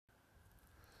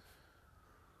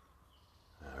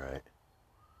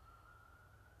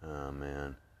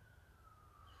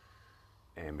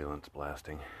ambulance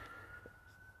blasting.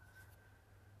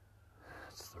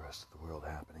 That's the rest of the world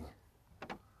happening.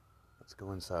 Let's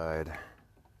go inside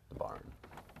the barn.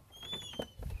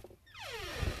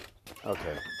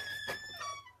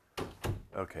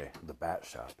 Okay, the bat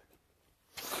shop.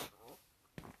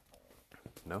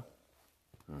 No?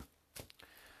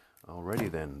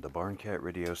 Alrighty then, the Barn Cat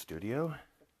Radio Studio.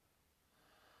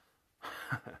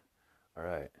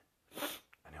 Alright.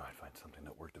 I knew I'd find something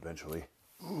that worked eventually.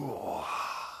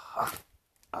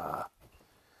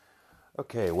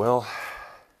 Okay, well,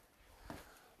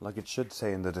 like it should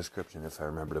say in the description if I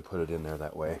remember to put it in there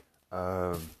that way.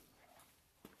 I'm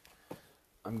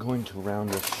going to round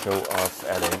this show off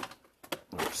at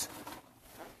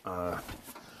I'm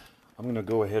going to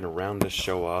go ahead and round this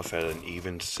show off at an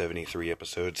even 73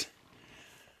 episodes.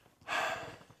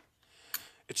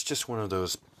 It's just one of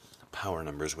those power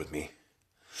numbers with me.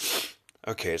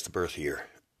 Okay, it's the birth year.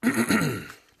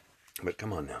 But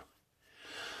come on now.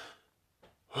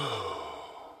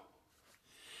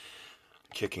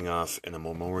 Kicking off in a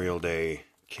Memorial Day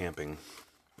camping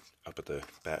up at the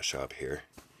bat shop here.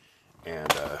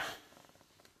 And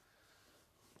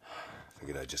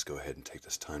figured I'd just go ahead and take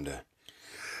this time to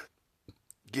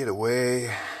get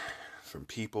away from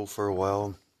people for a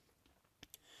while.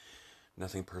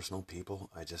 Nothing personal, people.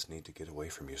 I just need to get away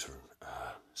from you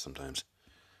sometimes.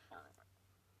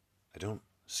 I don't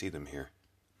see them here.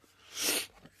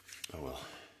 Oh well,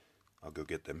 I'll go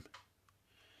get them.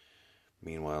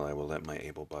 Meanwhile, I will let my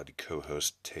able-bodied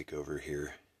co-host take over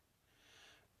here.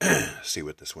 See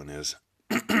what this one is.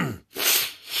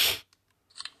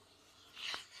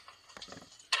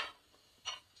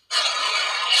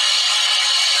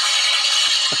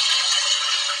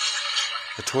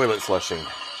 The toilet flushing.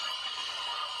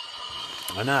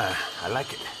 I know, I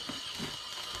like it.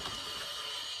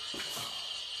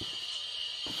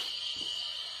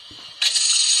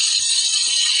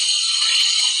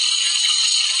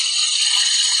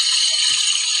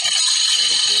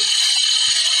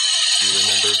 You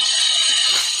remembered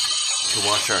to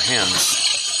wash our hands.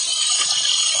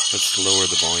 Let's lower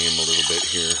the volume a little bit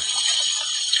here.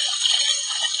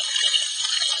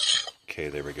 Okay,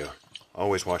 there we go.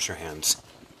 Always wash your hands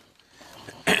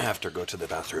after go to the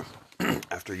bathroom.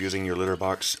 After using your litter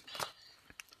box.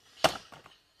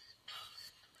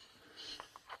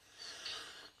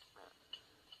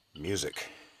 Music.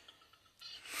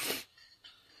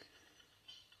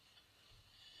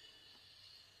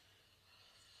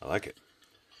 I like it.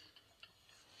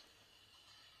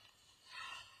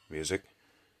 Music.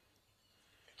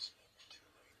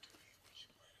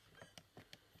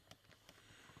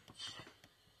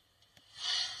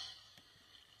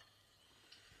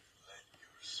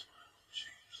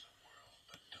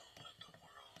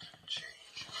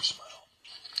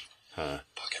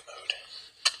 Pocket mode.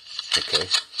 Okay.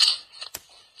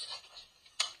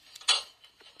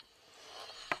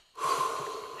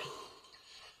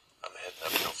 I'm heading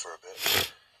uphill for a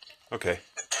bit. Okay.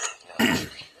 Now that you're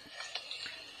here,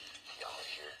 y'all are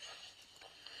here.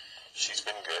 She's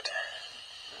been good.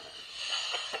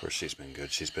 Of course she's been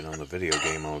good. She's been on the video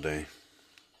game all day.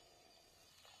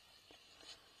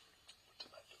 What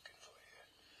am I looking for here?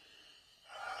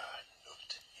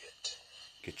 Not yet.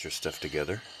 Get your stuff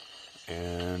together.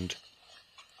 And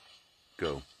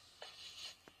go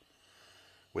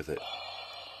with it.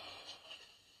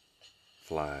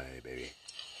 Fly, baby.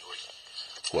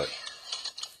 What?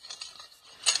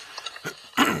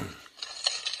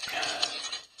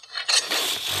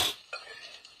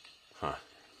 Huh.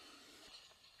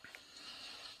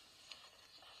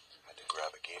 Had to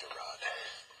grab a gator rod.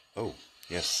 Oh,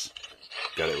 yes.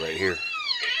 Got it right here.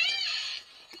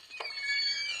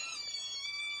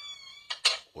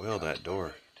 Well, that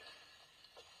door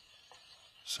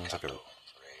sounds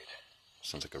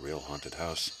like a real haunted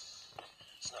house.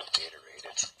 It's not Gatorade,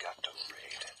 it's Gato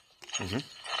Raid. Mm-hmm.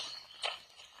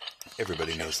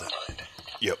 Everybody knows that. Mind.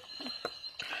 Yep. You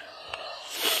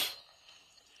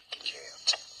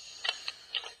can't.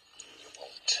 You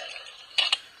won't.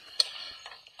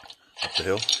 Up the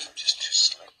hill. I'm just too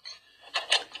slick.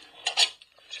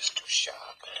 I'm just too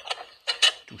sharp.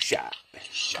 Too sharp.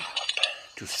 Sharp.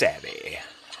 Too savvy.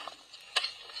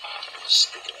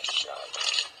 Speaking of sharp.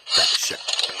 That sharp.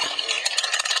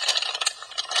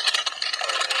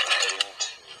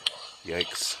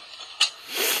 Yikes.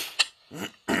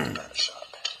 Banana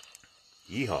shop.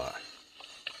 Yeehaw.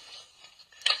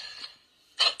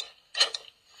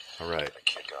 Alright. To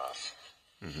kick off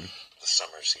the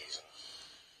summer season.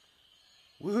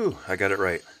 Woohoo! I got it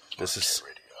right. This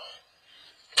Radio.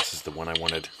 is the one I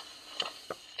wanted.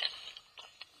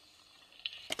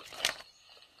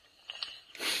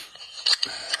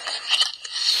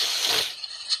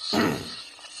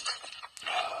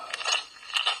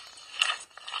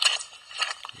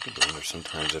 I wonder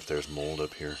sometimes if there's mold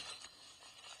up here.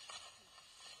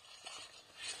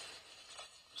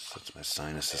 Sets my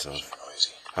sinuses off.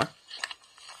 Noisy. Huh?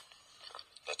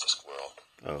 That's a squirrel.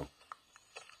 Oh.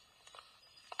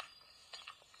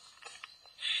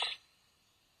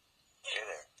 Hey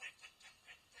there.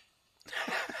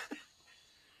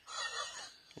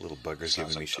 Little bugger's Sounds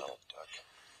giving me like shit. Donald Duck.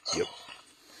 Yep.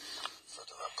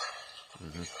 Further up.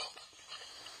 Mm-hmm. We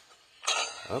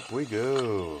go. Up we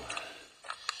go.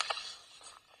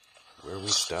 Where we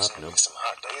stop, There's gonna nope. be some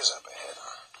hot days up ahead,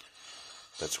 huh?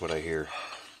 That's what I hear.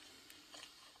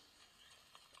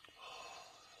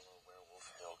 Hello,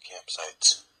 Werewolf Hill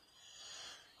campsites.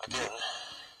 Again,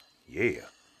 Yeah.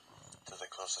 to the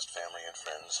closest family and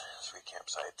friends, 3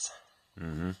 campsites.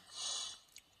 Mm-hmm.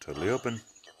 Totally open.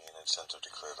 Give me an incentive to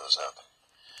clear those up.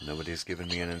 Nobody's given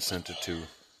me an incentive to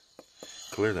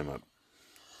clear them up.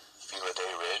 Feel a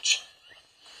Day Ridge.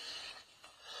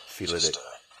 Feel it Just at a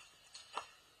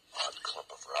odd clump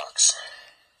of rocks.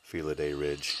 Feel a Day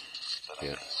Ridge. That I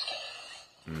Yeah.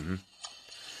 named. Mm-hmm.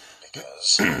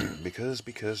 Because. And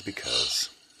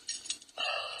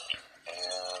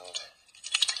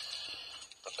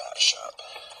the bat shop.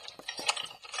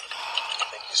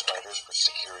 Thank you, spiders, for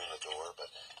securing the door, but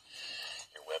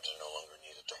your webs are no longer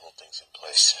needed to hold things in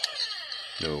place.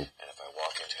 No. And if I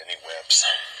walk into any webs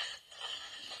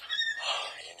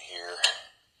in here,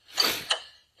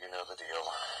 you know the deal.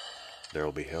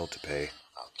 There'll be hell to pay.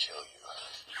 I'll kill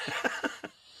you.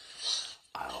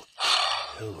 I'll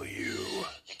kill you.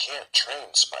 You can't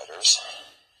train spiders.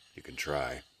 You can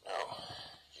try. No,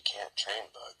 you can't train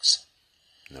bugs.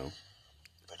 No?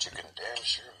 But you can damn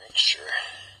sure make sure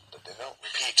that they don't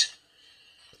repeat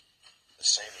the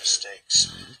same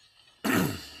mistakes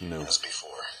No. as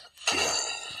before. Yeah.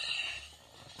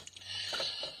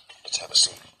 Let's have a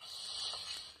seat.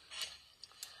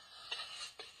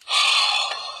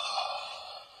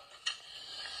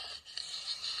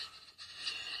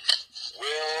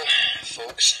 Well,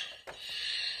 folks,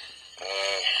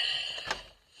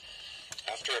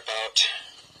 after about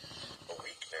a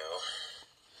week now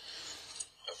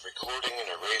of recording and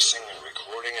erasing and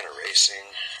recording and erasing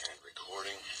and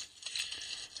recording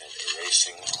and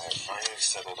erasing, I have finally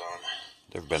settled on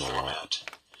There've been a lot. format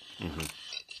Mm-hmm.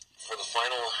 for the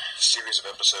final series of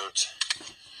episodes.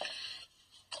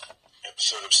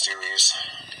 Episode of series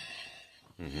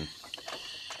Mm-hmm.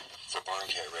 for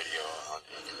Barncat Radio on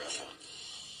Anchor FM.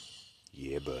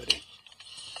 Yeah, buddy.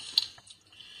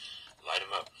 Light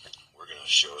 'em up. We're gonna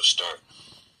show a start.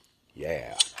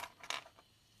 Yeah.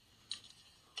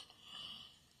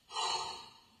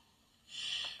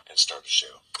 And start the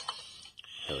show.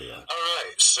 Hell yeah.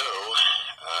 Alright, so,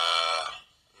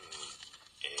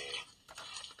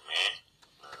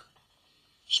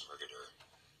 Smurgadur.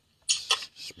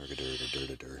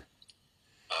 Smurgadur-dur-dur-dur.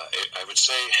 I would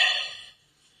say,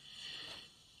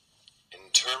 in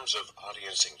terms of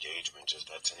audience engagement, if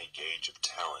that's any gauge of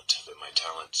talent, then my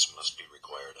talents must be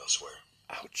required elsewhere.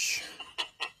 Ouch.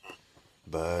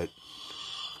 But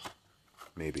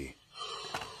maybe.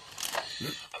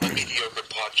 I'm a mediocre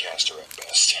podcaster at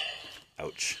best.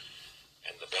 Ouch.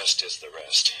 And the best is the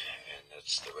rest. And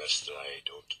that's the rest that I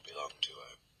don't belong to,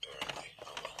 apparently.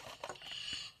 Oh well.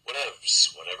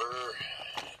 Whatever.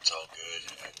 It's all good.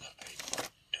 And I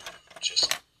am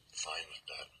just fine with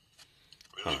that.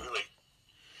 Really, Huh. really.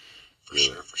 For Really?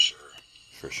 sure, for sure.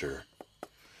 For sure.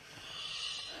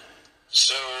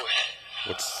 So,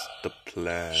 What's the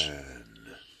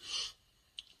plan?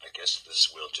 I guess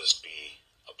this will just be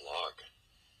a blog.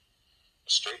 A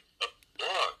straight up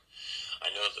blog. I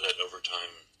know that over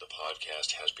time the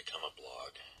podcast has become a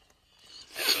blog,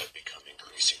 as I've become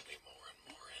increasingly more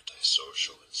and more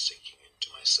antisocial and sinking into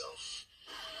myself,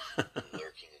 and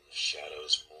lurking in the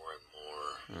shadows more and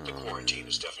more. The quarantine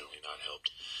has definitely not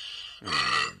helped. No.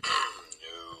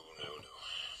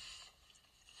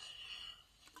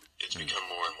 It's become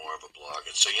more and more of a blog,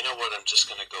 and so you know what? I'm just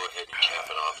going to go ahead and cap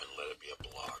it off and let it be a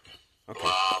blog. Okay.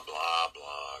 Blah, blah,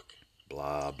 blog.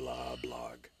 Blah, blah,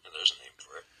 blog. And there's a name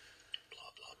for it.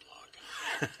 Blah, blah, blog.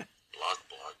 Blog,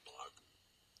 blog, blog.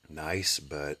 Nice,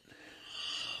 but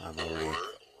I've already...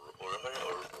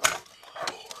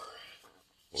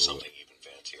 Or something even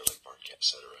fancier like Barncat,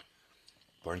 etc.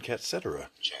 Barncat Cetera.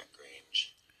 Jack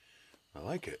Grange. I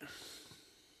like it.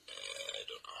 I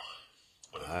don't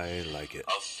know. Whatever. I like it.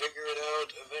 I'll figure it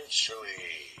out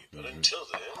eventually. But until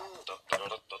then,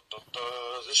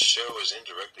 this show is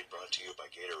indirectly brought to you by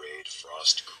Gatorade,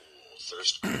 Frost Cool,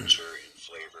 Thirst Quencher in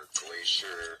flavor,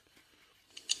 Glacier.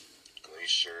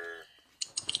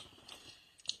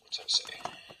 What's that say?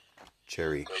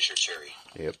 Cherry. Glacier Cherry.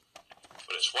 Yep.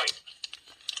 But it's white.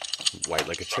 White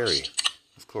like a Frost. cherry.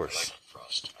 Of course. I like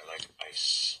frost. I like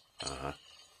ice. Uh-huh.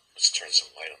 Let's turn some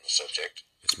light on the subject.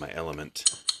 It's my element.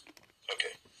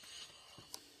 Okay.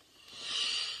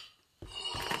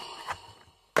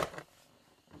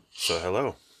 So,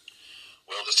 hello.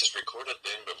 Well, this is recorded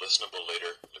then, but listenable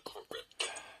later.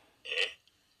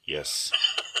 Yes.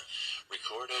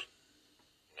 Recorded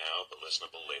now, but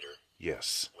listenable later.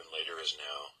 Yes. When later is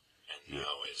now, and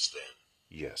now is then.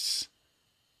 Yes.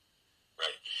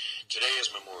 Right. Today is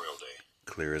Memorial Day.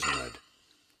 Clear as mud.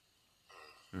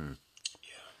 Yeah.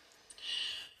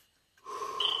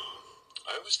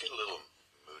 I always get a little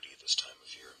moody this time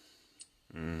of year.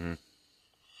 Mm-hmm.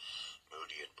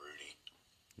 Moody and broody.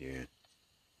 Yeah.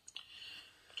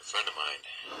 I had a friend of mine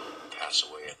pass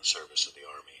away in the service of the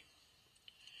Army.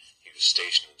 He was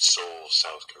stationed in Seoul,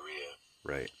 South Korea.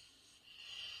 Right.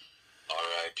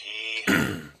 R.I.P.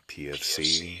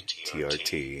 PFC,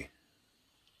 TRT.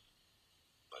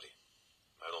 Buddy.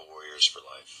 Metal Warriors for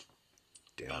life.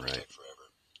 Damn Battletech right. forever.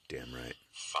 Damn right.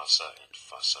 Fossa and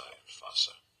Fossa and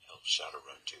Fossa. Hell,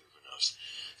 Shadowrun too, who knows?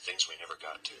 Things we never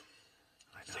got to.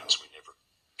 I know. Things we never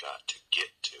got to get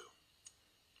to.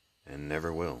 And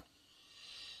never will.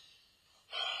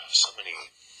 So many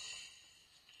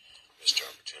missed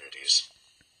opportunities.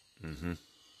 Mm-hmm.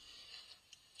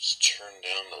 Let's turn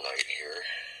down the light here.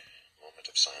 Moment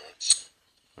of silence.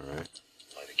 All right.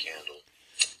 Light a candle.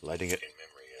 Lighting it. In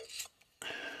memory of...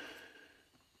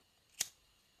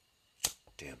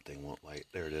 Damn thing won't light.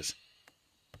 There it is.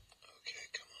 Okay,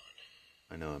 come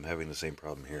on. I know, I'm having the same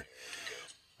problem here. There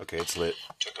we go. Okay, it's lit.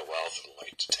 Took a while for the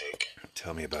light to take.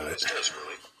 Tell me about it. Always does,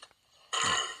 really.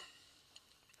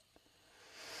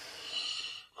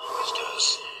 Always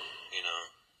does. You know,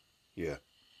 Yeah.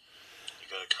 you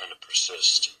gotta kind of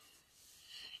persist.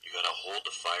 You gotta hold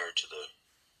the fire to the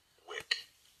wick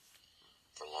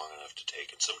for long enough to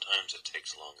take, and sometimes it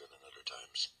takes longer than other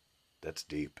times. That's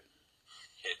deep.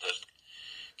 It does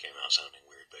came out sounding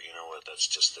weird, but you know what? That's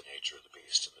just the nature of the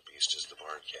beast, and the beast is the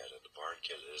barn cat, and the barn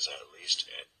cat is at least,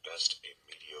 at best, a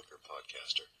mediocre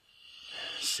podcaster.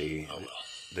 See, Oh well.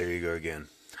 there you go again.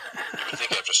 You would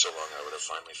think after so long I would have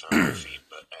finally found my feet,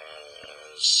 but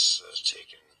as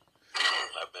taken,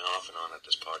 I've been off and on at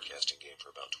this podcasting game for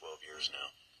about 12 years now.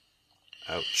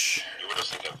 Ouch. You would have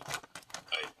think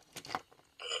I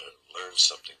learned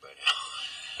something by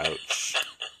now. Ouch.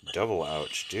 Double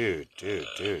ouch. Dude.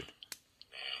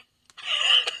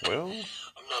 Well,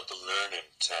 I'm not the learning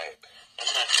type. I'm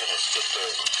not gonna sit there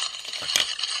and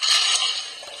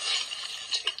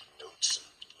take notes and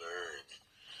learn.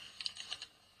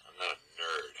 I'm not a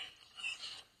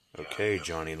nerd. okay,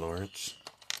 Johnny Lawrence.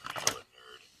 I'm not a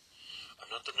nerd. I'm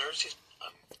not the nerdiest.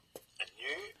 I'm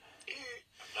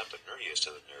not the nerdiest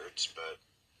of the nerds, but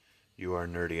You are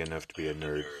nerdy enough to be a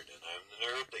nerd. and I'm the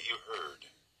nerd that you heard.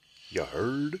 You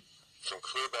heard? From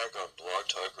clear back on Blog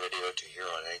Talk Radio to here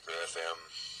on Anchor FM.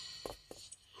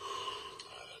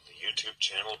 The YouTube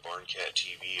channel, Barncat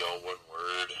TV, all one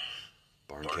word.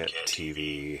 Barncat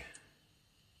TV.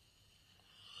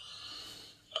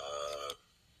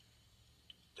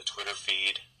 The Twitter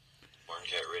feed,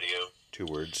 Barncat Radio. 2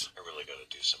 words. I really got to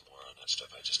do some more on that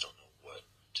stuff. I just don't know what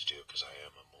to do because I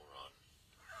am a moron.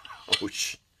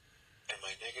 Ouch. And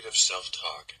my negative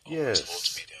self-talk Yes. always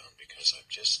holds me down because I'm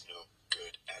just no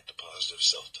good at the positive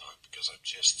self-talk because I'm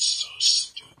just so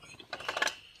stupid.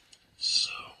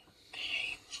 So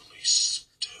painfully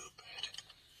stupid.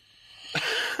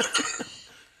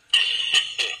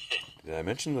 Did I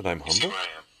mention that I'm You see humble? where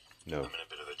I am? No. I'm in a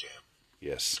bit of a jam.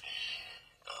 Yes.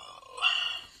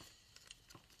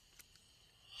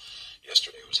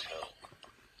 Yesterday was hell.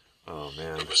 Oh,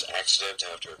 man. It was accident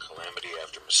after calamity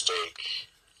after mistake.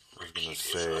 I was gonna Repeat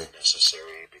say. if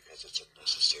unnecessary because it's a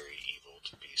necessary evil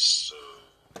to be so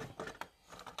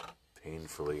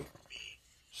Painfully me.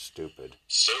 stupid.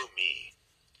 So me.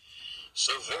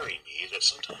 So very me that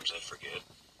sometimes I forget.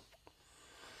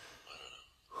 I don't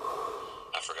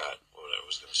know. I forgot what I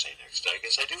was going to say next. I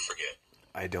guess I do forget.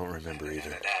 I don't remember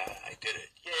either. I did it.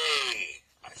 Yay!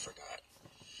 I forgot.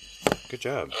 Good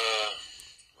job.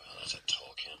 Well, that's a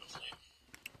tall candle flame.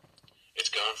 It's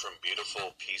gone from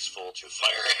beautiful, peaceful to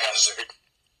fire hazard.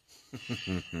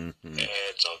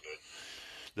 It's all good.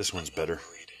 This one's I'm not better.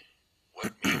 worried.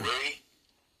 What, me worry?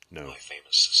 No. My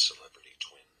famous celebrity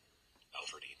twin,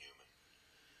 Alfred E. Newman.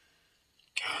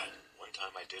 God, one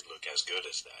time I did look as good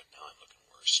as that. Now I'm looking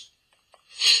worse.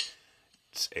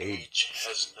 It's age. Age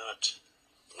has not,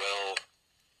 well,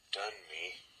 done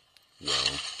me.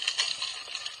 Well,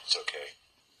 It's okay.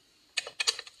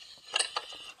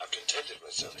 I've contented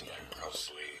myself that I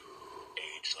probably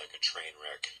age like a train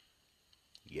wreck.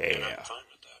 And I'm yeah. fine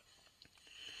with that.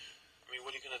 I mean,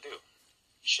 what are you going to do?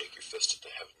 Shake your fist at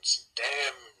the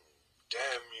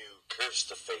Damn you, curse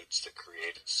the fates that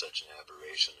created such an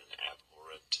aberration and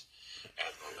abhorrent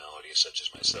abnormality such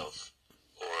as myself.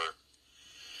 Or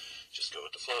just go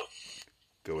with the flow.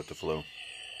 Go with the flow.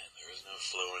 There is no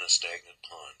flow in a stagnant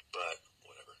pond, but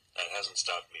whatever. That hasn't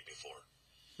stopped me before.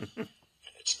 And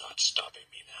it's not stopping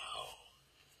me now.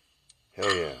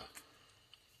 Hell yeah.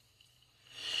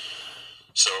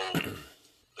 So,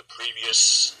 the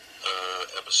previous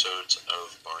episodes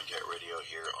of Barn Cat Radio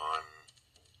here on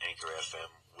Anchor FM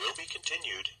will be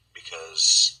continued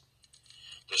because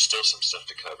there's still some stuff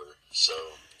to cover. So,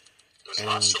 there's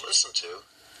lots to listen to.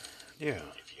 Yeah.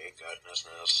 If you ain't got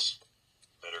nothing else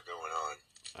better going on,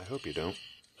 I hope you don't.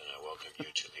 then I welcome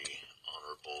you to the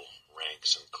honorable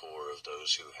ranks and core of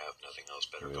those who have nothing else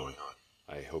better going on.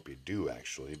 I hope you do,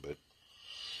 actually, but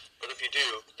if you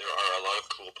do, there are a lot of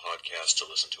cool podcasts to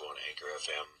listen to on Anchor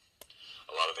FM.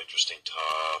 A lot of interesting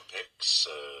topics,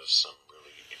 some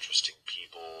really interesting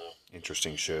people.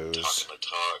 Interesting shows. Talking the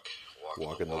talk,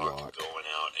 walking the walk, going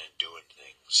out and doing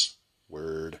things.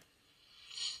 Word.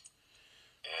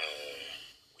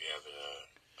 We have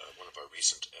one of our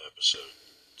recent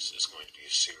episodes is going to be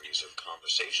a series of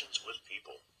conversations with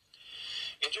people.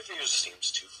 Interviews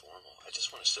seems too formal. I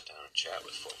just want to sit down and chat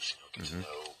with folks, get to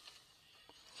know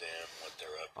them, what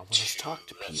they're up to. I want to talk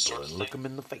to people and look them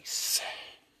in the face.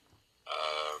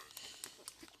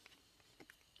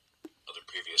 Other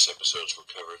previous episodes will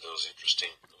cover those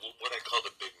interesting, what I call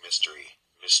the big mystery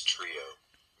trio.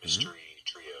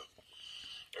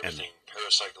 Everything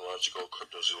parapsychological,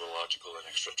 cryptozoological, and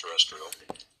extraterrestrial.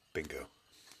 Bingo.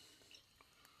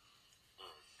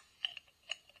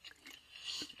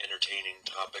 Entertaining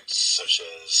topics such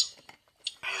as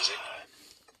music,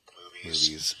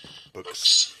 movies,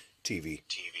 books, TV,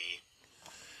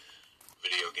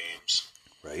 video games.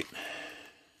 Right.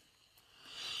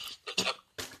 The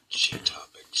touchy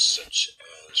topics such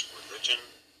as religion,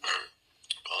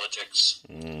 politics,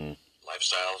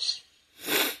 lifestyles.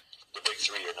 The big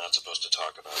three you're not supposed to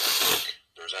talk about at work.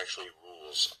 There's actually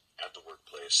rules at the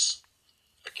workplace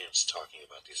against talking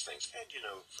about these things. And,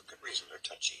 for good reason, they're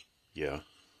touchy. Yeah.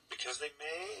 Because they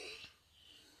may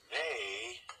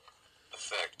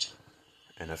affect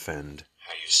and offend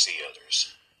how you see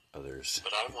others. But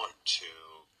I want to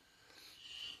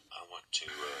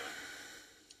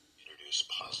introduce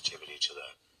positivity to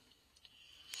that.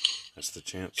 That's the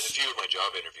chance. In a few of my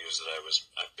job interviews that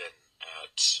I've been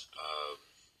at,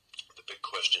 the big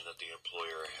question that the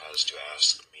employer has to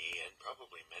ask me, and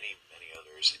probably many, many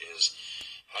others, is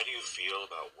how do you feel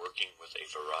about working with a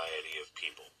variety of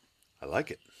people? I like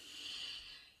it.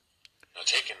 Now,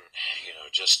 taken,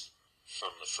 just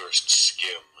from the first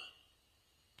skim,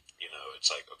 it's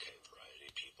like, okay, variety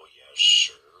of people, yeah,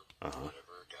 sure,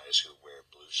 whatever. Guys who wear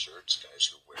blue shirts, guys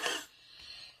who wear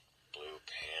blue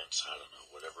pants, I don't know,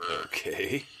 whatever.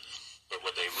 Okay. But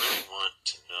what they really want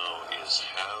to know is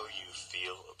how you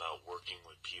feel about working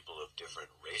with people of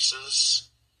different races,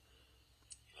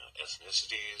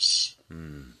 ethnicities,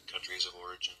 countries of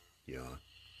origin. Yeah.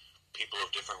 People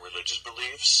of different religious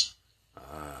beliefs.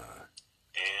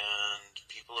 And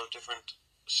people of different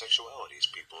sexualities,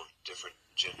 people of different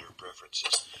gender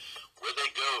preferences. Where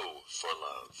they go for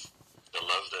love. The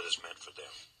love that is meant for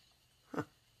them. Huh.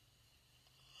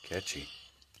 Catchy.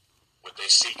 What they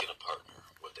seek in a partner.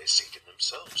 What they seek in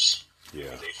themselves.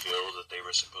 Yeah. Maybe they feel that they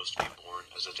were supposed to be born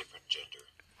as a different gender.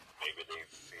 Maybe they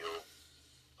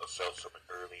felt from an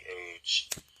early age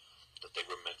that they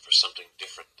were meant for something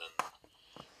different than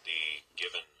the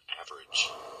given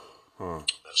average.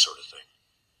 That sort of thing.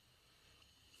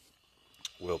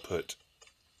 Well put.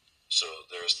 So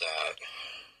there's that.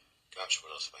 Gosh,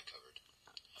 what else have I covered?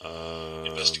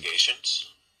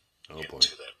 Investigations. Oh boy.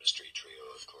 Into that mystery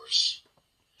trio, of course.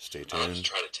 Stay tuned.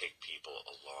 Try to take people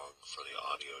along for the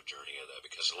audio journey of that,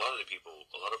 because a lot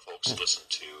of folks listen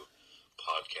to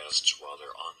podcasts while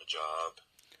they're on the job,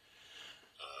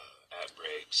 at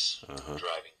breaks,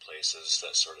 driving places,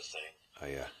 that sort of thing. Oh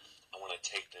yeah. I want to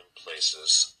take them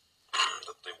places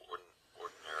that they wouldn't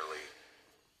ordinarily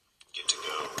get to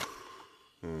go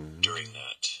during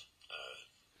that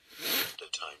the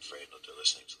time frame that they're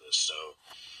listening to this. So,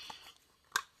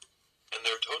 and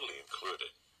they're totally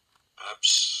included,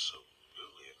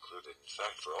 absolutely included. In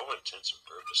fact, for all intents and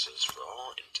purposes,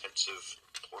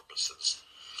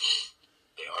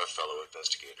 they are fellow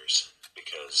investigators,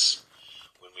 because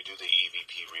when we do the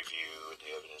EVP review and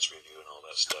the evidence review and all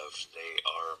that stuff, they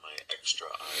are my extra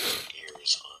eyes and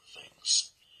ears on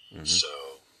things. So,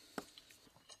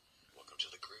 welcome to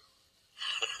the crew.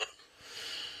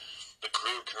 The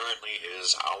crew currently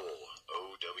is OWL,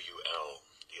 O-W-L,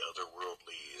 the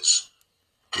Otherworldlies.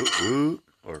 Or who?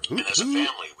 And as a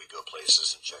family, we go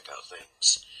places and check out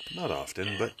things. Not often,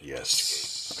 and but investigate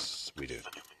yes, we do.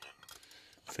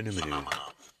 Phenomenon.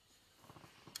 Phenomenon.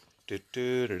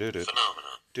 Do-do-do-do-do.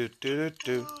 Phenomenon.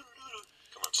 Do-do-do-do.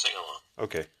 Come on, sing along.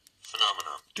 Okay.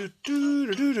 Phenomenon.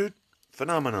 Do-do-do-do-do.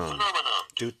 Phenomenon. Phenomenon.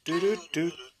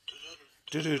 Do-do-do-do.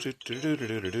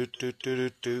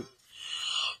 Do-do-do-do-do-do-do-do-do-do.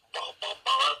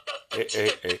 Hey,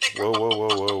 hey, hey. Whoa, whoa,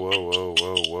 whoa, whoa, whoa, whoa,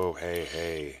 whoa, whoa. Hey,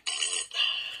 hey.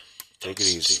 Take it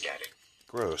easy. Scatting.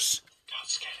 Gross. God,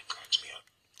 scatting cracks me up.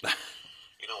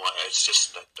 You know what? It's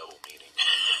just that double meaning.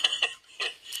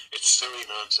 It's silly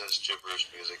nonsense gibberish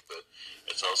music, but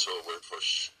it's also a word for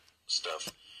stuff.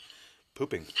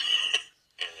 Pooping.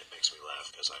 And it makes me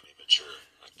laugh because I'm immature.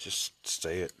 Just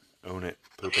say it. Own it.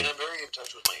 I Pooping. mean, I'm very in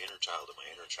touch with my inner child, and my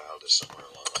inner child is somewhere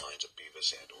along the lines of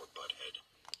Beavis and or Butthead.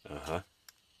 Uh-huh.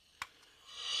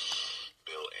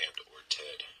 Bill and or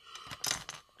Ted.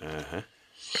 Uh-huh.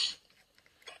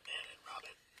 Batman and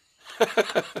Robin.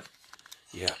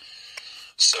 Yeah.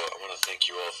 So I want to thank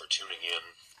you all for tuning in.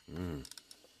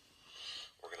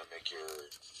 We're going to make your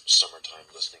summertime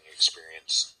listening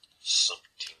experience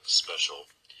something special.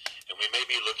 And we may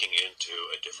be looking into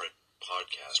a different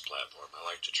podcast platform. I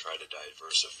like to try to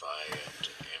diversify and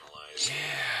analyze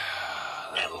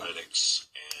analytics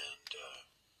and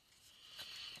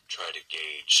try to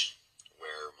gauge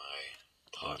where my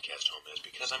podcast home is.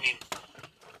 Because, I mean,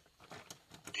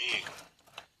 being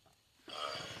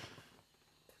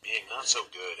not so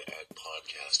good at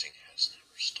podcasting has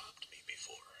never stopped me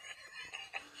before.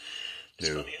 It's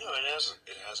No. funny,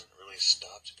 it hasn't really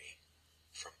stopped me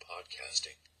from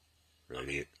podcasting. Right. I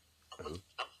mean, I'm gonna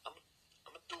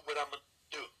do what I'm gonna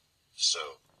do.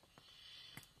 So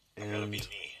I gotta be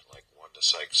me, like Wanda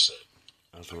Sykes said.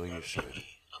 As well you should.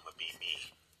 I'm gonna be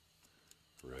me.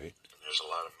 Right. And there's a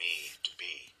lot of me to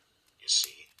be. You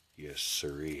see? Yes,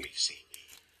 sirree.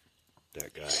 BCB.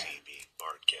 That guy. BCB.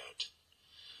 Barn Cat.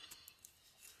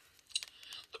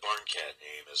 The Barn Cat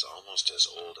name is almost as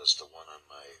old as the one on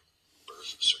my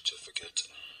birth certificate.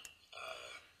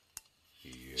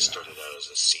 Yeah. Started out as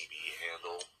a CB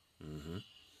handle. Mm-hmm.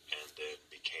 And then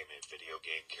became a video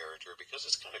game character because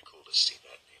it's kind of cool to see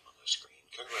that name on the screen.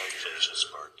 Congratulations,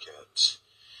 Barn Cat.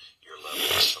 Your level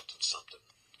is something something.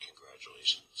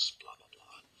 Congratulations, blah blah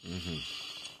blah. Mm-hmm.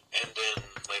 And then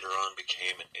later on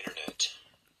became an internet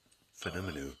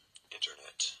Phenomenon.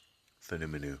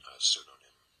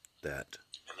 pseudonym. That.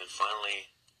 And then finally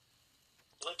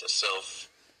lent itself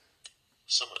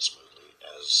somewhat smoothly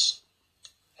as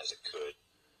it could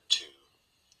to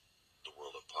the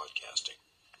world of podcasting.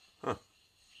 Huh.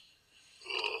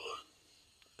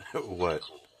 Ugh. What?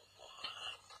 Cool.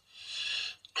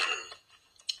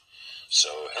 So,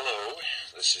 hello,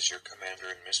 this is your Commander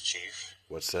in Mischief.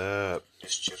 What's up?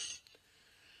 Mischief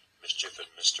and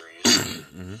Mysteries,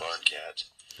 Barn Cat.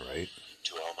 Right.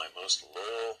 To all my most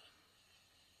loyal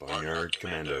Barnyard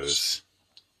Commandos.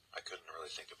 I couldn't really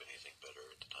think of anything better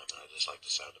at the time, and I just like the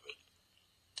sound of it.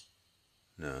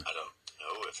 No. I don't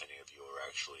know if any of you are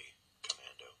actually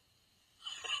commando.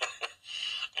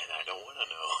 And I don't want to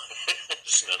know.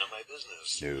 It's none of my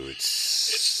business. No,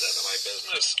 It's none of my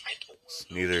business. I don't want to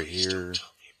know. Neither Please here. Don't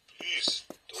tell me. Please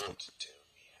don't tell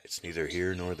me. It's neither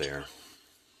here nor there.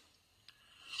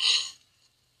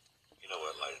 You know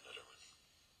what, Light Another one.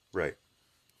 Right.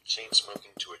 Chain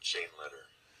smoking to a chain letter.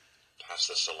 Pass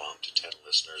this along to 10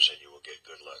 listeners and you will get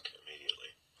good luck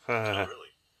immediately. No,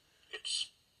 really. It's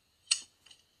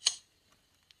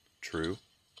True.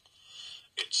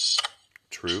 It's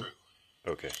True?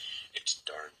 Okay. It's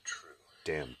darn true.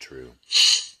 Damn true.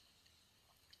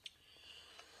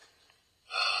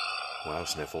 Wow,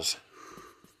 Sniffles.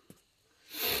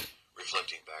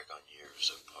 Reflecting back on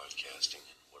years of podcasting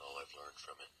and what all I've learned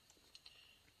from it.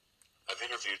 I've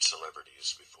interviewed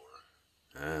celebrities before.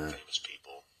 Famous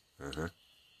people. Uh-huh.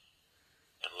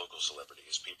 And local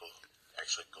celebrities. People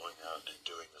actually going out and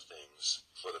doing the things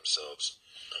for themselves.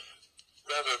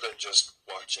 Rather than just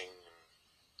watching and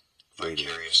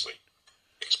vicariously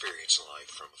experiencing life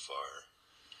from afar.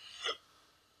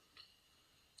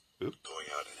 Oop. Going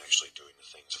out and actually doing the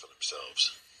things for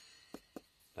themselves.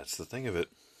 That's the thing of it.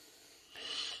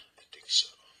 I think so.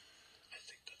 I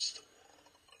think that's the one.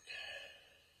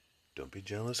 Don't be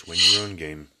jealous. Win your own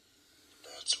game.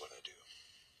 That's what I do.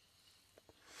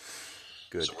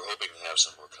 Good. So we're hoping to have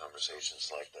some more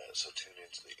conversations like that. So tune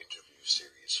into the interview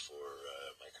series for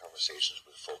my conversations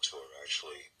with folks who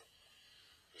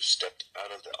stepped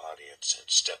out of the audience and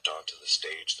stepped onto the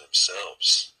stage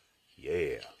themselves.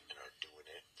 Yeah. And are doing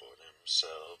it for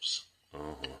themselves.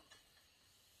 Uh-huh.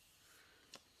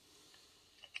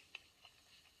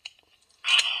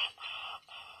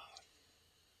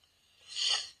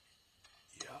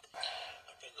 Yeah.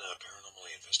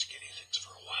 investigating things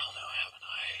for a while now, haven't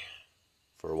I?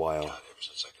 For a while. God, ever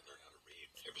since I could learn how to read.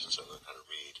 Ever since I learned how to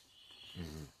read.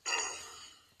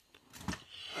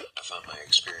 I found my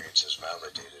experiences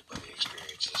validated by the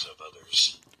experiences of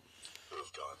others who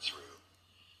have gone through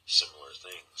similar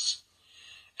things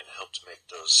and helped make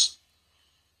those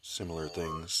Similar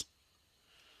things.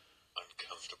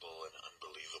 uncomfortable and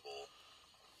unbelievable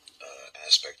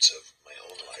aspects of my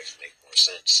own life make more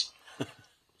sense.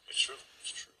 It's true.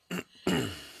 It's true.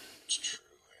 It's true.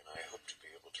 And I hope to be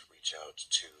able to reach out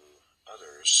to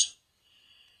others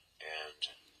and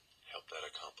help that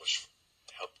accomplish.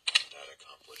 Help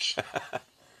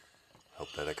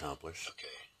that accomplish.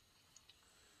 Okay.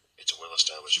 It's a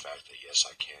well-established fact that yes,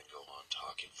 I can go on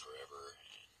talking forever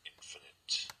and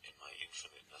infinite, in my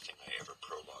infinite nothing I ever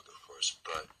prologue, of course,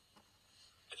 but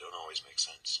I don't always make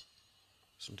sense.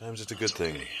 Sometimes it's a good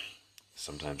thing.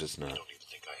 Sometimes it's I not. don't even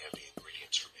think I have the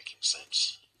ingredients for making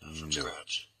sense from No.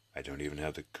 scratch. I don't even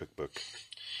have the cookbook.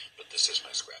 But this is my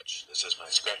scratch. This is my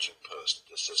scratching post.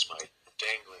 This is my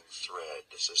dangling thread.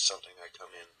 This is something I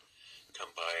come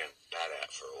by and bat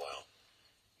at for a while.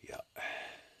 Yeah.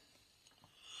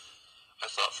 I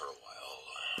thought for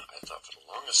the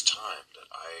longest time that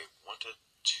I wanted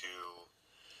to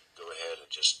go ahead and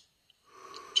just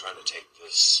try to take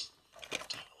this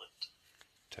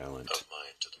Talent. of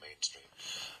mine to the mainstream.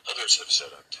 Others have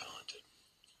said I'm talented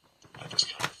at this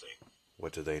kind of thing.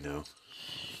 What do they know?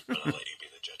 But I'll let you be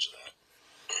the judge of that.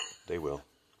 They will.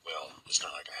 Well, it's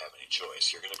not like I have any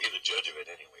choice. You're going to be the judge of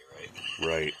it anyway, right?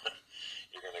 Right.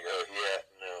 You're going to go, yeah,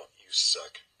 no, you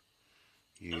suck.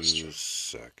 You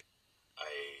suck.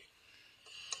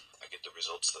 I get the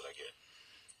results that I get.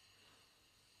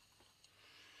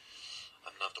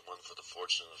 I'm not the one for the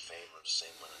fortune and the fame. I'm the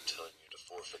same one I'm telling you to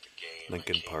forfeit the game.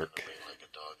 Lincoln Park. I came like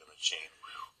a dog on a chain.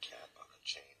 Whew, cat on a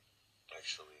chain.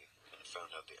 Actually, I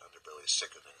found out the underbelly is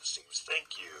sicker than it seems.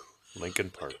 Thank you. Lincoln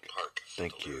Park. Lincoln Park.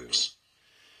 Thank you. Lyrics.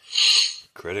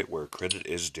 Credit where credit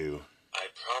is due. I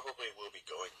probably will be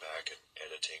going back and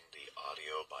editing the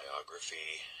audio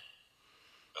biography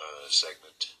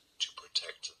segment to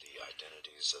protect the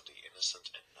identities of the innocent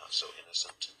and not so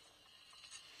innocent.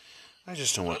 I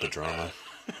just don't want the drama.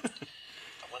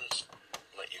 I want to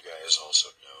let you guys also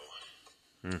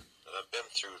know that I've been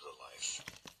through the life.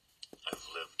 I've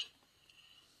lived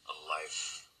a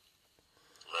life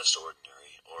less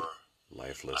ordinary, or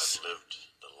Lifeless. I've lived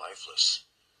the lifeless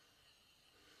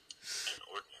and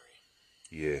ordinary.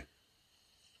 Yeah.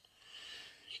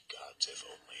 Ye gods, if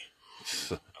only.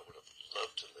 I would have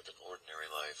loved to live an ordinary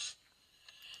life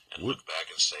and look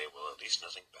back and say, well, at least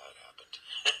nothing bad happened.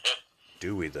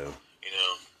 Do we, though? You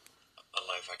know, a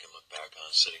life I can look back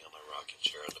on sitting on my rocking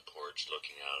chair on the porch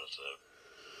looking out at the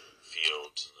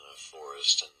fields and the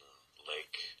forest and the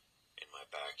lake in my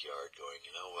backyard going,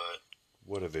 you know what?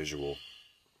 What a visual.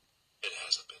 It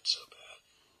hasn't been so bad.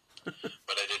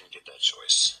 But I didn't get that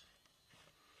choice.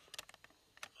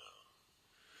 No.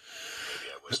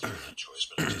 Maybe I was given that choice,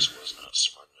 but I just was not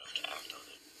smart enough to act on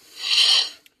it.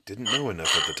 Didn't know enough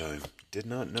at the time. Did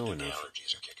not know And the enough.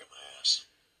 allergies are kicking my ass.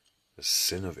 The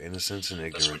sin of innocence and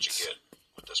That's what you ignorance. get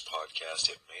with this podcast.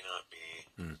 It may not be.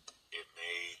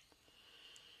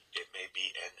 It may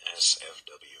be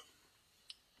NSFW.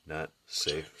 Not Which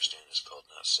I safe. understand is called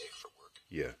not safe for work.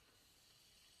 Yeah.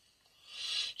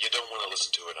 You don't want to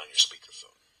listen to it on your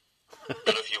speakerphone.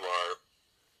 But if you are,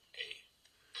 hey,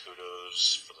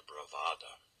 kudos for the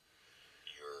bravada.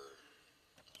 You're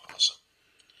awesome.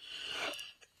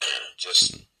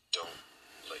 Just don't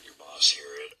let your boss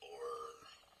hear it, or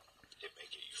it may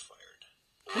get you fired.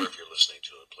 Or if you're listening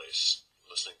to this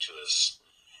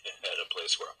at a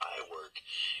place where I work,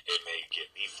 it may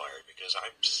get me fired because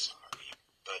I'm sorry,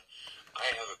 but I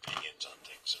have opinions on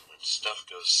things, and when stuff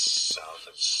goes south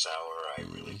and sour, I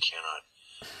really cannot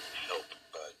help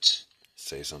but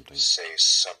Say something. say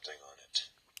something on it.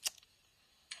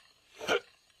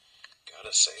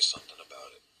 Gotta say something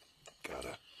about it.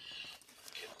 Gotta.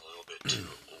 Getting a little bit too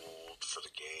old for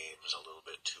the games, a little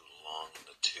bit too long in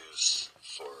the tooth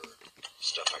for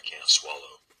stuff I can't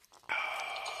swallow. No,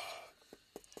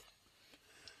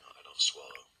 I don't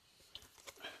swallow.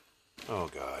 Oh,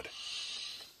 God.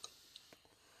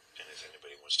 And if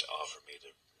anybody wants to offer me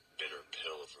the bitter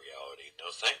pill of reality, no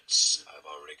thanks. I've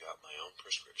already got my own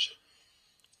prescription.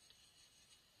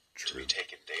 To True. be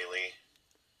taken daily,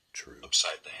 True.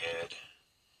 upside the head,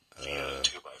 via a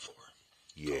 2x4.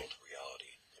 Yeah. Called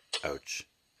reality. Ouch.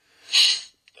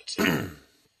 That's it.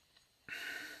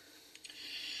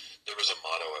 There was a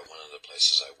motto at one of the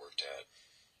places I worked at.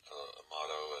 A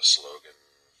motto, a slogan,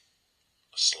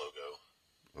 a slogo,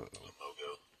 a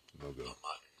mogo, Mogo. a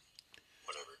motton,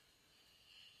 whatever.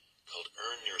 Called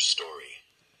Earn story.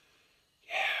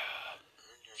 Yeah.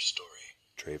 Earn your story.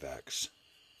 Travax.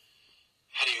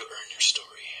 How do you earn your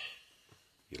story?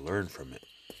 You learn from it.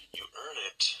 You earn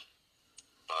it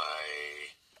by,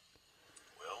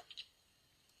 well,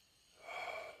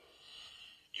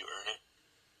 you earn it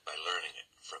by learning it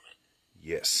from it.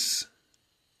 Yes.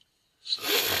 So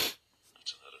that's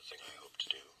another thing I hope to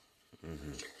do.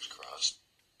 Mm-hmm. Fingers crossed.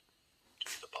 To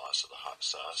be the boss of the hot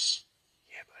sauce.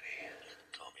 Yeah, buddy. You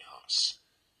can call me Haas.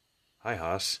 Hi,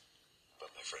 Haas. But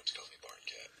my friends call me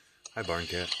Barncat. Hi,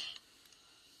 Barncat.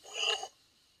 Well,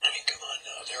 I mean, come on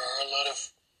now. There are a lot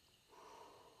of,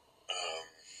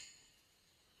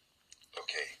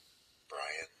 okay,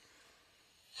 Brian.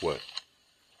 What?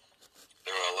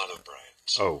 There are a lot of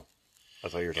Brians. Oh, I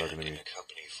thought you were talking to In me. a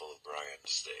company full of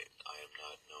Brians, I am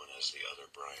not known as the other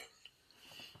Brian,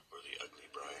 or the ugly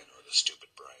Brian, or the stupid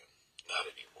Brian. Not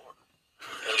anymore.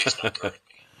 At least not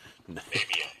currently. No.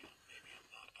 Maybe I am. Maybe I'm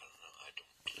not. I don't know. I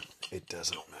don't. It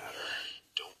doesn't matter.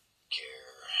 Don't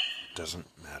care. Doesn't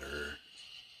matter.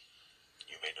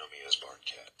 You may know me as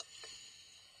Barncat.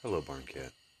 Hello,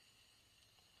 Barncat.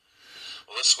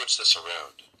 Well, let's switch this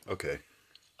around. Okay.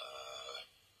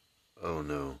 Oh,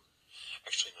 no.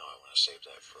 Actually, no. I want to save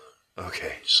that for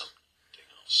Okay. something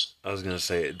else. I was going to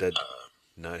say that.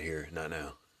 Not here. Not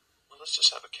now. Well, let's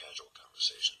just have a casual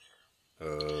conversation here.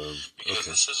 Because okay.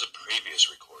 this is a previous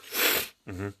recording.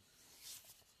 Mm-hmm.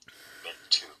 Meant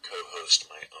to co-host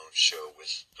my own show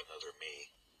with another me.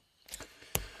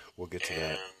 We'll get to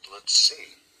that. And let's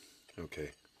see.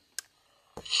 Okay.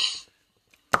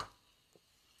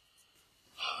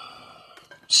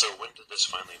 So when did this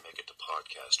finally make it to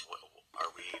podcast?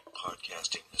 Are we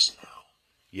podcasting this now?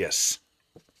 Yes.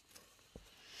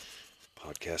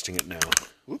 Podcasting it now.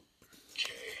 Whoop.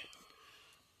 Okay.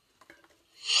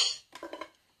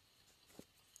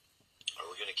 Are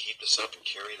we going to keep this up and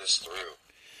carry this through?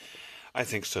 I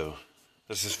think so.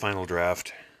 This is final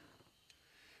draft.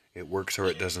 It works or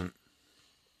it doesn't.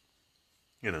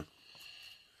 You know.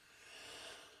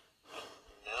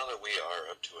 Now that we are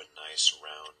up to a nice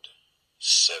round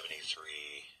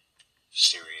 73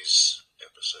 series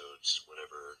episodes,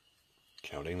 whatever.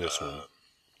 Counting this one.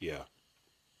 Yeah.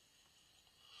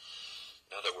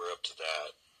 Now that we're up to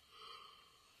that,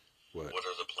 What? what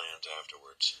are the plans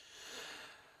afterwards?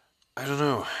 I don't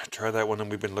know. Try that one that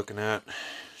we've been looking at.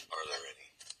 Are there any?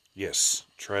 Yes.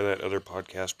 Try that other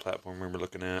podcast platform we were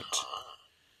looking at.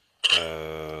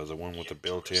 The one with the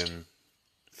built-in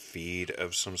feed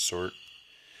of some sort.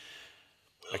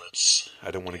 Well,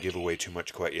 I don't want to give away too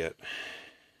much quite yet.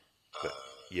 But,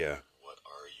 yeah. What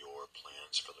are your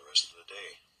plans for the rest of the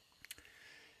day?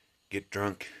 Get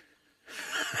drunk.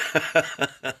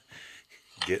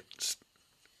 Get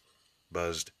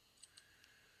buzzed.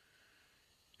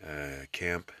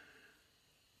 Camp.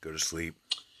 Go to sleep.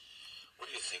 What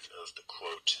do you think of the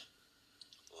quote,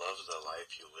 "Love the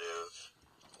life you live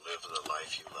the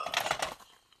life you love"?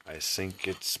 I think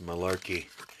it's malarkey.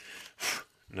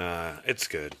 Nah, it's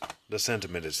good. The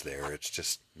sentiment is there. It's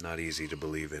just not easy to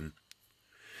believe in.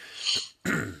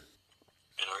 And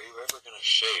are you ever going to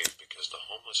shave because the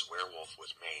homeless werewolf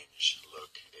with mange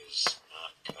look is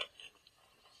not cutting it?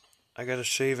 I got a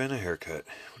shave and a haircut.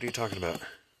 What are you talking about?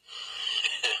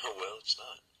 Well, it's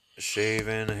not. A shave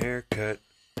and a haircut.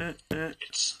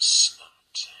 It's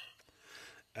snot.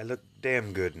 I look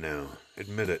damn good now.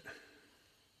 Admit it.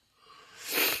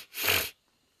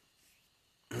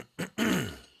 Right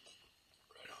on.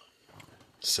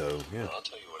 So, yeah. Well, I'll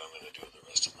tell you what I'm going to do the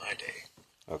rest of my day.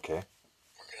 Okay.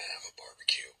 We're going to have a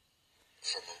barbecue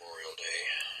for Memorial Day.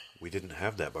 We didn't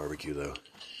have that barbecue, though.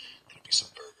 There'll be some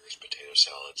burgers, potato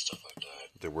salad, stuff like that.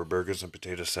 There were burgers and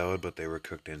potato salad, but they were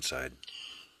cooked inside.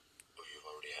 Oh, you've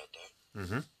already had that?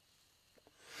 Mm-hmm.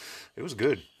 It was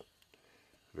good.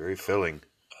 Very filling.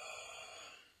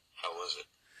 How was it?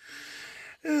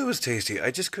 It was tasty. I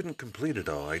just couldn't complete it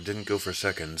all. I didn't go for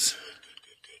seconds.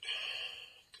 Good.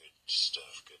 Good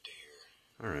stuff. Good to hear.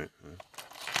 All right. Well,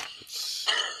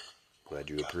 glad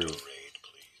you approve. Raid,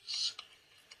 please.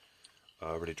 I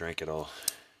already drank it all.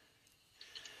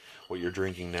 What you're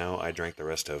drinking now, I drank the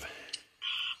rest of.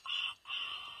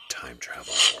 Time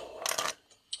travel.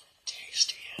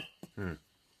 Tasty. Hmm.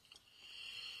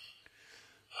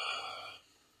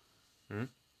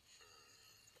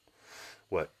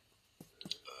 What?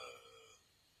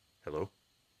 Hello?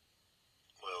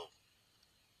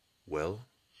 Well?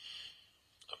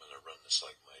 I'm going to run this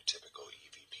like my typical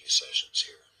EVP sessions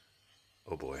here.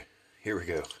 Oh boy. Here we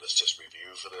go. Let's just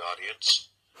review for the audience.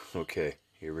 Okay,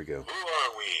 here we go. Who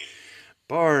are we?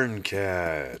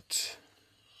 Barncat.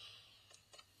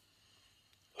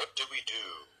 What do we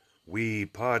do? We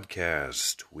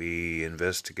podcast. We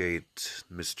investigate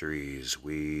mysteries.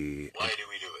 Why do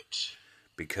we do it?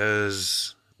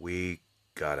 Because we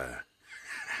gotta.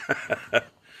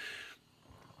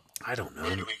 I don't know.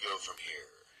 Where do we go from here?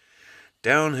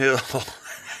 Downhill.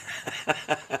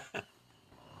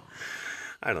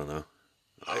 I don't know.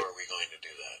 How are we going to do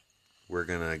that? We're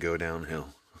gonna go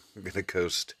downhill. We're gonna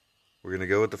coast. We're gonna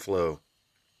go with the flow.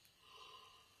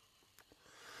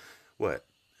 What?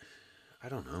 I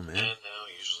don't know, man. And now,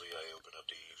 usually I open up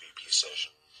the EVP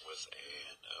session with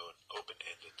an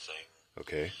open-ended thing.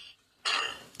 Okay.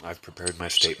 I've prepared my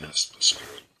statement. The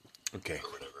spirit. Okay. Or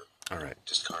whatever. All right.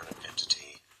 Discarnate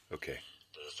entity. Okay.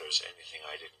 That if there's anything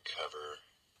I didn't cover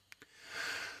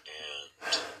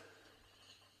and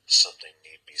something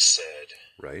need be said,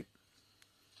 Right.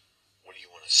 what do you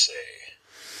want to say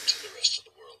to the rest of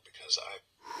the world? Because I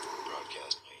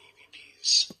broadcast my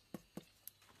EVPs,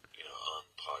 on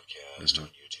podcast, on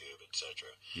YouTube, etc.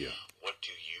 Yeah. What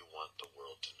do you want the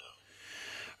world to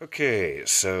know? Okay,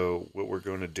 so what we're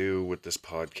going to do with this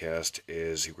podcast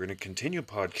is we're going to continue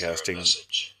podcasting.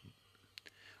 Message?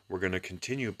 We're going to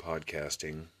continue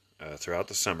podcasting throughout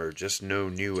the summer. Just no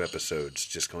new episodes.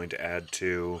 Just going to add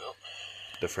to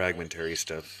the fragmentary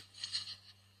stuff.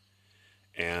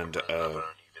 And we're running up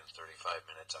on even 35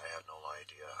 minutes. I have no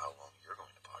idea how long you're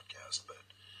going to podcast, but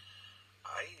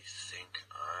I think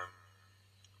I'm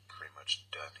pretty much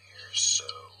done here. So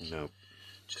nope.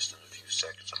 Just in a few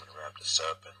seconds, I'm going to wrap this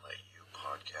up and let you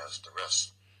podcast the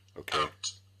rest. Okay.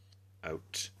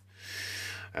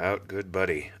 Out, good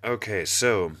buddy. Okay,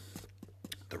 so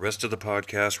the rest of the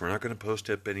podcast, we're not going to post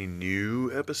up any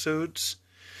new episodes.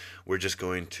 We're just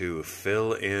going to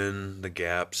fill in the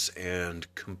gaps and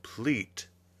complete,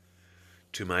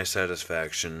 to my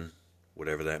satisfaction,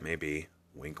 whatever that may be,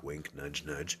 wink, wink, nudge,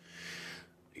 nudge,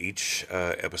 each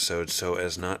episode so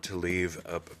as not to leave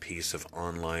up a piece of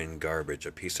online garbage,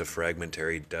 a piece of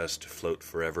fragmentary dust float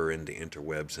forever in the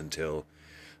interwebs until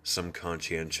some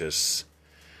conscientious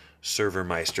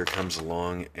servermeister comes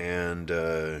along and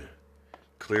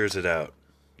clears it out,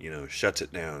 shuts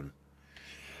it down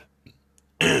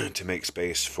to make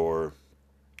space for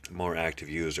more active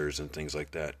users and things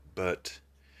like that. But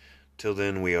till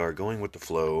then, we are going with the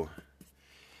flow.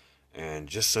 And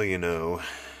just so you know,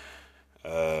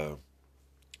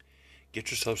 get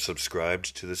yourself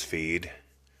subscribed to this feed.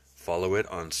 Follow it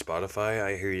on Spotify.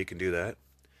 I hear you can do that.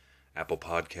 Apple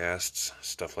Podcasts,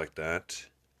 stuff like that.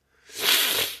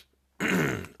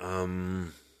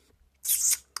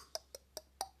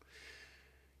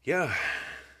 Yeah,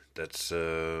 that's,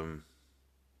 God,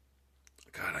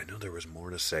 I know there was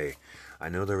more to say. I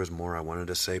know there was more I wanted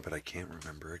to say, but I can't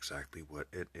remember exactly what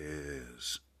it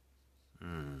is.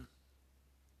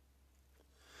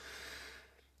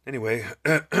 Anyway,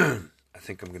 I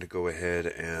think I'm going to go ahead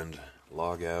and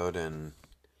log out and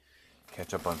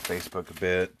catch up on Facebook a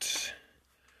bit,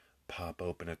 pop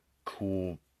open a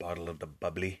cool bottle of the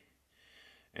bubbly,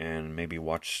 and maybe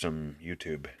watch some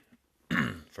YouTube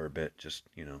for a bit. Just,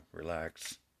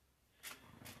 relax,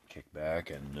 kick back,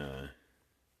 and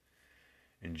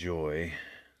enjoy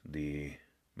the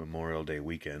Memorial Day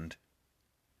weekend.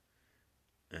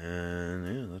 And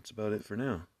yeah, that's about it for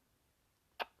now.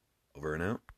 Over and out.